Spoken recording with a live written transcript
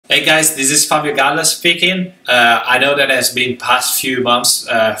Hey guys, this is Fabio Gallo speaking. I know that it has been past few months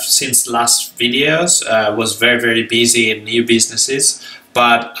since last videos. Was very busy in new businesses,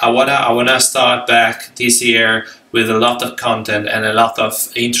 but I wanna start back this year with a lot of content and a lot of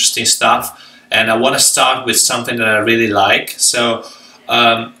interesting stuff. And I wanna start with something that I really like. So,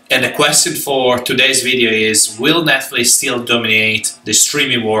 and the question for today's video is: will Netflix still dominate the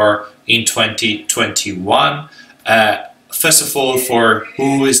streaming war in 2021? First of all, for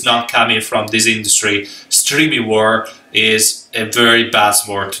who is not coming from this industry, streaming war is a very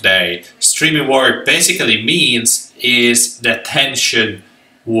buzzword today. Streaming war basically means is the attention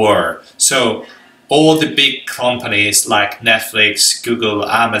war. So all the big companies like Netflix, Google,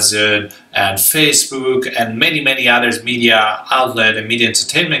 Amazon, and Facebook, and many others media outlet and media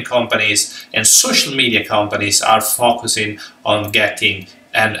entertainment companies and social media companies are focusing on getting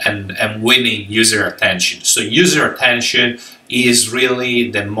and winning user attention. So user attention is really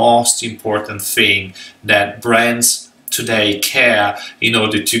the most important thing that brands today care in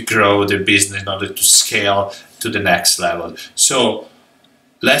order to grow their business, in order to scale to the next level. So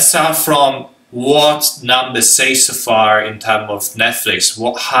let's start from what numbers say so far in terms of Netflix,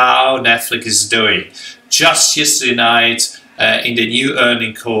 how Netflix is doing. Just yesterday night in the new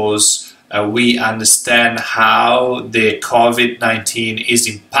earnings calls, we understand how the COVID-19 is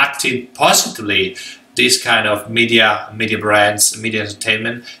impacting positively this kind of media brands, media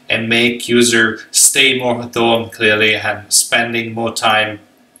entertainment, and make users stay more at home clearly and spending more time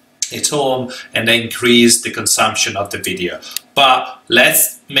at home, and increase the consumption of the video. But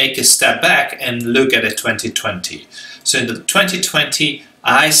let's make a step back and look at the 2020. So in the 2020,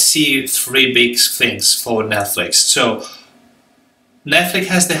 I see three big things for Netflix. So Netflix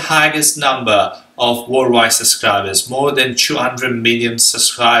has the highest number of worldwide subscribers, more than 200 million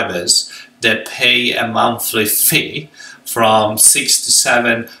subscribers that pay a monthly fee from 6 to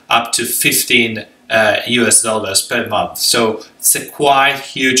 7 up to 15 US dollars per month. So it's a quite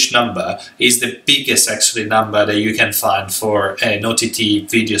huge number. It's the biggest actually number that you can find for an OTT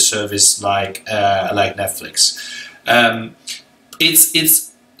video service like Netflix.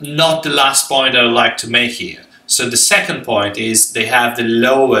 It's not the last point I would like to make here. So the second point is they have the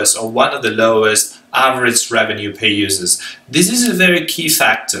lowest, or one of the lowest, average revenue per users. This is a very key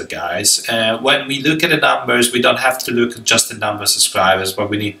factor, guys. When we look at the numbers, we don't have to look at just the number of subscribers, but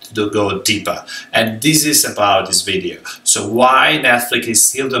we need to go deeper. And this is about this video. So why Netflix is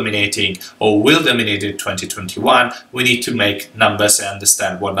still dominating or will dominate in 2021, we need to make numbers and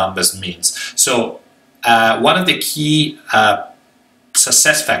understand what numbers means. So one of the key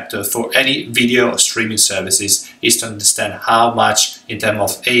success factor for any video streaming services is to understand how much in terms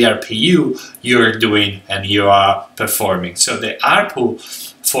of ARPU you're doing and you are performing. So the ARPU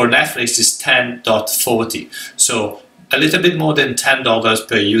for Netflix is 10.40, so a little bit more than $10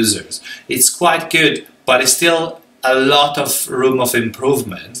 per user. It's quite good, but it's still a lot of room of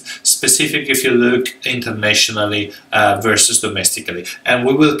improvement, specifically if you look internationally versus domestically. And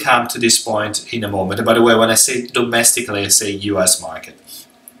we will come to this point in a moment. And by the way, when I say domestically, I say US market.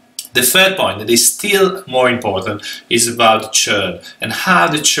 The third point that is still more important is about the churn and how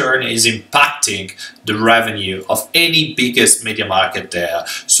the churn is impacting the revenue of any biggest media market there.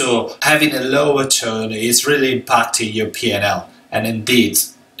 So having a lower churn is really impacting your P&L, and indeed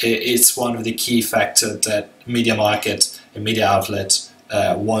it's one of the key factors that media markets and media outlets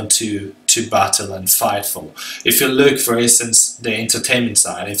want to battle and fight for. If you look, for instance, the entertainment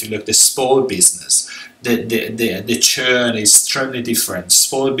side, if you look the sport business, the churn is extremely different.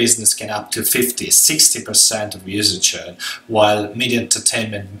 Sport business can up to 50-60% of user churn, while media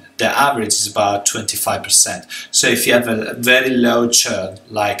entertainment, the average is about 25%. So if you have a very low churn,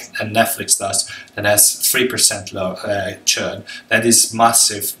 like Netflix does, that has 3% low churn, that is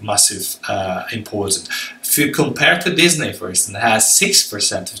massive important. If you compare to Disney, for instance, that has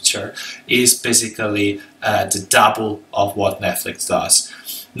 6% of churn, is basically the double of what Netflix does.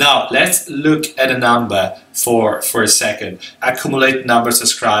 Now let's look at a number for a second. Accumulate number of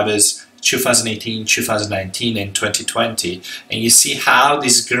subscribers 2018, 2019 and 2020, and you see how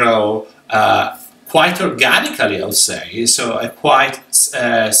this grow quite organically, I would say. So quite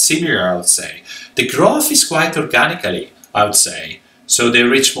similar, I would say. The growth is quite organically, I would say. So they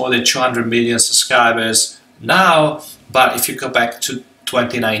reach more than 200 million subscribers now, but if you go back to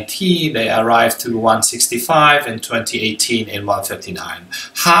 2019, they arrived to 165, and 2018 in 139.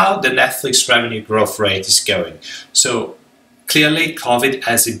 How the Netflix revenue growth rate is going? So clearly COVID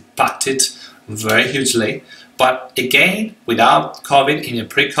has impacted very hugely, but again, without COVID, in a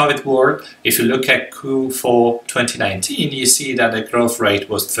pre-COVID world, if you look at Q4 2019, you see that the growth rate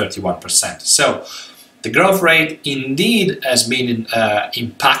was 31%. So The growth rate indeed has been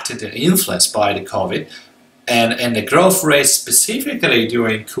impacted and influenced by the COVID, and the growth rate specifically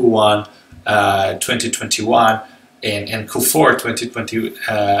during Q1 2021 and Q4 2020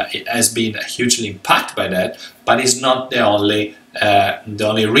 has been hugely impacted by that, but it's not the only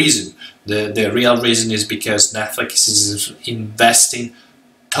reason. The real reason is because Netflix is investing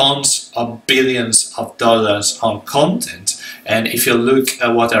tons of billions of dollars on content. And if you look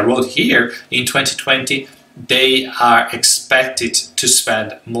at what I wrote here, in 2020 they are expected to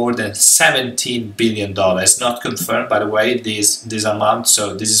spend more than $17 billion. Not confirmed, by the way, this amount,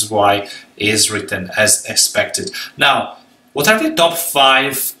 so this is why it is written as expected. Now, what are the top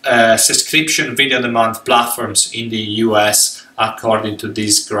 5 subscription video on demand platforms in the US according to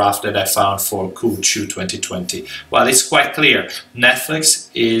this graph that I found for Q2 2020? Well, it's quite clear. Netflix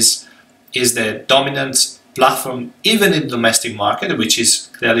is the dominant platform even in the domestic market, which is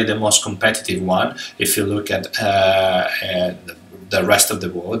clearly the most competitive one. If you look at the rest of the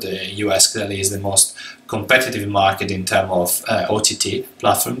world, the US clearly is the most competitive market in terms of OTT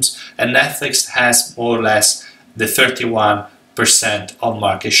platforms, and Netflix has more or less the 31% of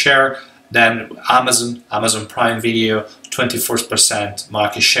market share. Then Amazon Prime Video, 24%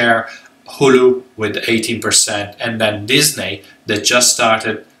 market share, Hulu with 18%, and then Disney that just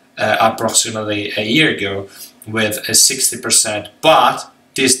started approximately a year ago with a 60%. But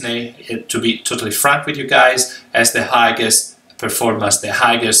Disney, to be totally frank with you guys, has the highest performance, the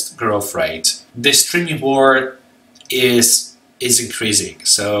highest growth rate. The streaming war is increasing,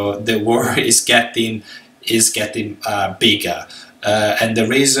 so the war is getting bigger. And the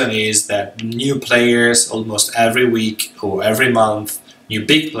reason is that new players almost every week or every month, new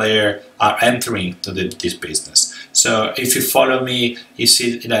big players are entering to this business. So if you follow me, you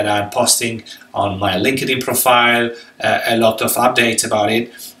see that I'm posting on my LinkedIn profile a lot of updates about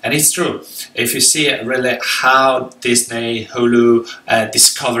it, and it's true. If you see really how Disney, Hulu,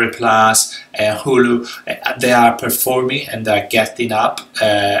 Discovery Plus, Hulu, they are performing and they're getting up,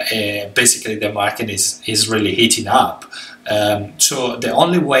 basically the market is really heating up. So the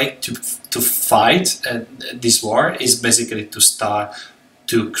only way to fight this war is basically to start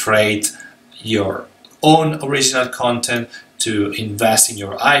to create your own original content, to invest in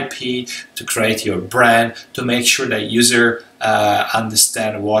your IP, to create your brand, to make sure that user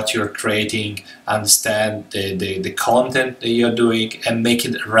understand what you're creating, understand the content that you're doing, and make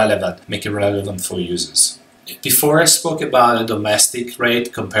it relevant for users. Before I spoke about the domestic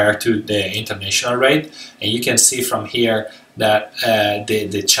rate compared to the international rate, and you can see from here that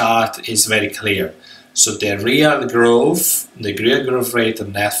the chart is very clear. So the real growth rate of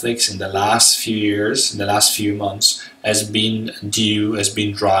Netflix in the last few years, in the last few months, has been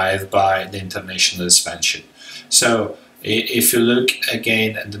driven by the international expansion. So if you look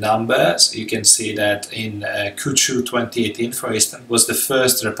again at the numbers, you can see that in Q2 2018, for instance, was the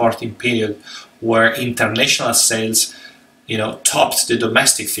first reporting period where international sales, topped the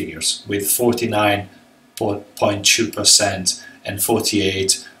domestic figures with 49.2% and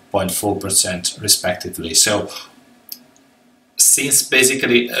 48.4% respectively. So since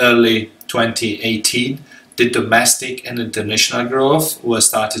basically early 2018, the domestic and international growth was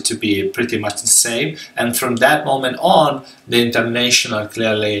started to be pretty much the same, and from that moment on, the international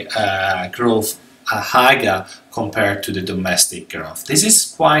clearly growth higher compared to the domestic growth. This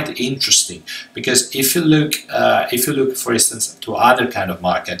is quite interesting because if you look, for instance, to other kind of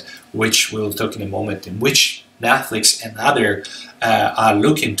market, which we'll talk in a moment, in which Netflix and other are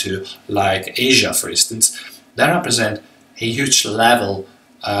looking to, like Asia, for instance, that represent a huge level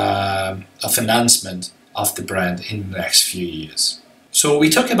of enhancement of the brand in the next few years. So we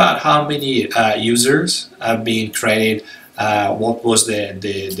talk about how many users have been created, what was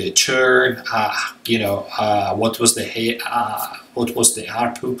the churn, what was the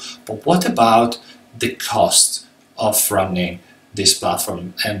ARPU, but what about the cost of running this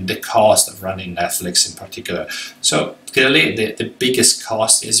platform and the cost of running Netflix in particular? So clearly the biggest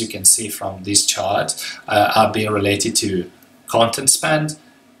cost, as you can see from this chart, are being related to content spend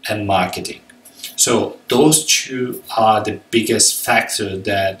and marketing. So those two are the biggest factors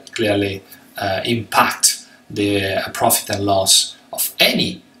that clearly impact the profit and loss of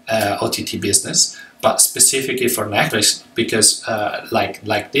any OTT business, but specifically for Netflix, because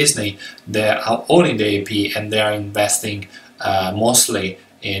like Disney, they are owning the IP and they are investing mostly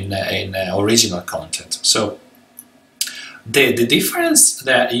in original content. So the difference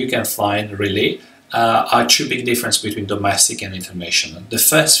that you can find really are two big differences between domestic and international. The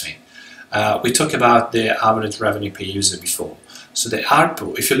first thing, we talked about the average revenue per user before. So the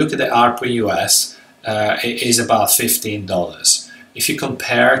ARPU, if you look at the ARPU in US, it is about $15. If you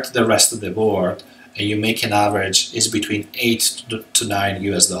compare to the rest of the world, and you make an average is between 8 to 9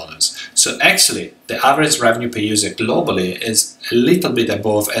 US dollars. So actually the average revenue per user globally is a little bit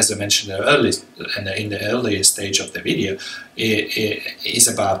above, as I mentioned in the earlier stage of the video, is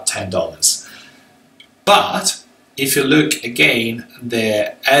about $10. But if you look again,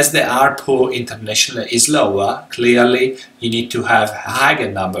 as the ARPU internationally is lower, clearly you need to have a higher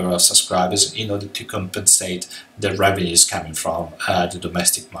number of subscribers in order to compensate the revenues coming from the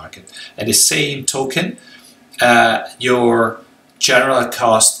domestic market. At the same token, your general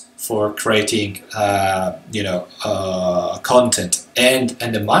cost for creating content and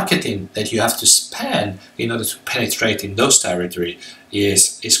the marketing that you have to spend in order to penetrate in those territories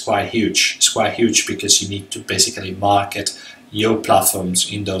is quite huge. It's quite huge because you need to basically market your platforms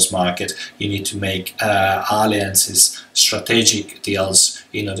in those markets. You need to make alliances, strategic deals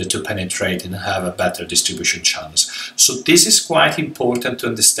in order to penetrate and have a better distribution channels. So this is quite important to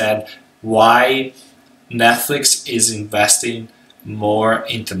understand why Netflix is investing more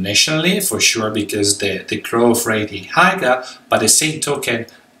internationally, for sure, because the growth rate is higher, but at the same token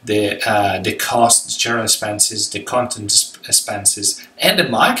the costs, general expenses, the content expenses and the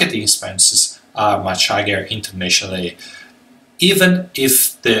marketing expenses are much higher internationally, even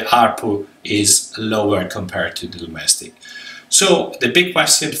if the ARPU is lower compared to the domestic. So the big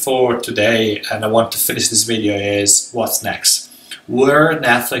question for today, and I want to finish this video, is what's next? Where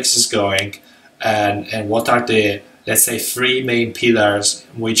Netflix is going, and what are the, let's say, 3 main pillars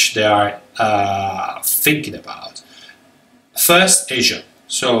which they are thinking about. First, Asia.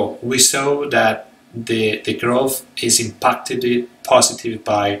 So we saw that the growth is impacted positively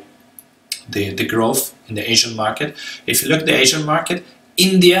by the growth in the Asian market. If you look at the Asian market,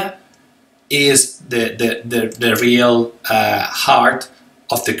 India is the real heart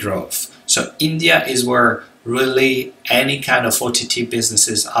of the growth. So India is where really any kind of OTT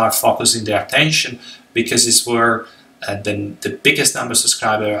businesses are focusing their attention, because it's where the biggest number of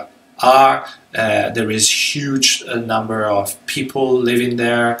subscribers are. There is huge number of people living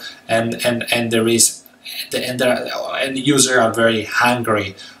there, and there is and the users are very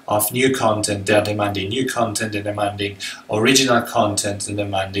hungry of new content. They are demanding new content, they're demanding original content, they're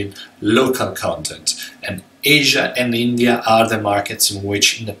demanding local content. And Asia and India are the markets in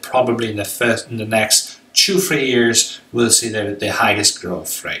which probably in the next 2-3 years we'll see the highest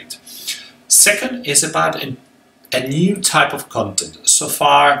growth rate. Second is about a new type of content. So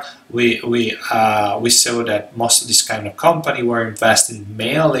far we saw that most of this kind of company were investing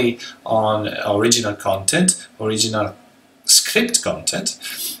mainly on original content, original script content,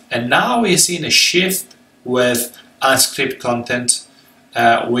 and now we're seeing a shift with unscripted content.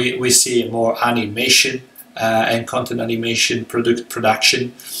 We see more animation and content animation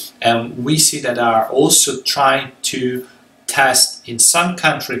production, and we see that are also trying to test in some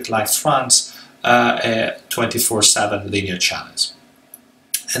countries like France 24/7 linear channels.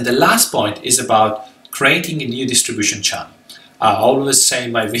 And the last point is about creating a new distribution channel. I always say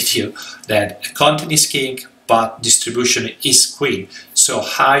in my video that content is king, but distribution is queen. So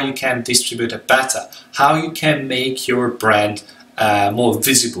how you can distribute it better, how you can make your brand more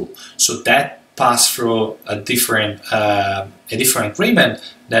visible. So that pass through a different agreement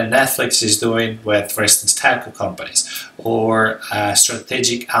that Netflix is doing with, for instance, telco companies, or a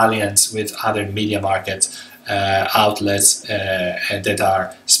strategic alliance with other media market outlets that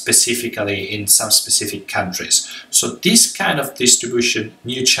are specifically in some specific countries. So this kind of distribution,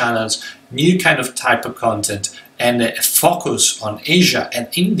 new channels, new kind of type of content, and a focus on Asia and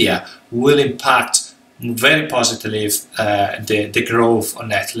India will impact very positively the growth on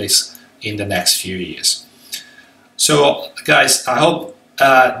Netflix in the next few years. So guys, I hope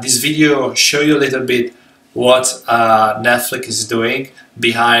this video show you a little bit what Netflix is doing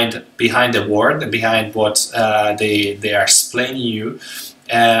behind the word, behind what they are explaining you.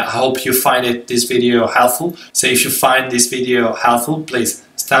 I hope you find this video helpful. So if you find this video helpful, please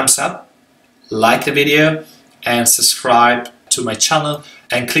thumbs up, like the video, and subscribe to my channel,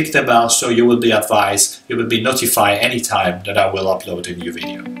 and click the bell so you will be advised, you will be notified anytime that I will upload a new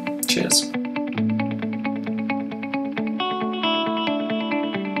video. Cheers!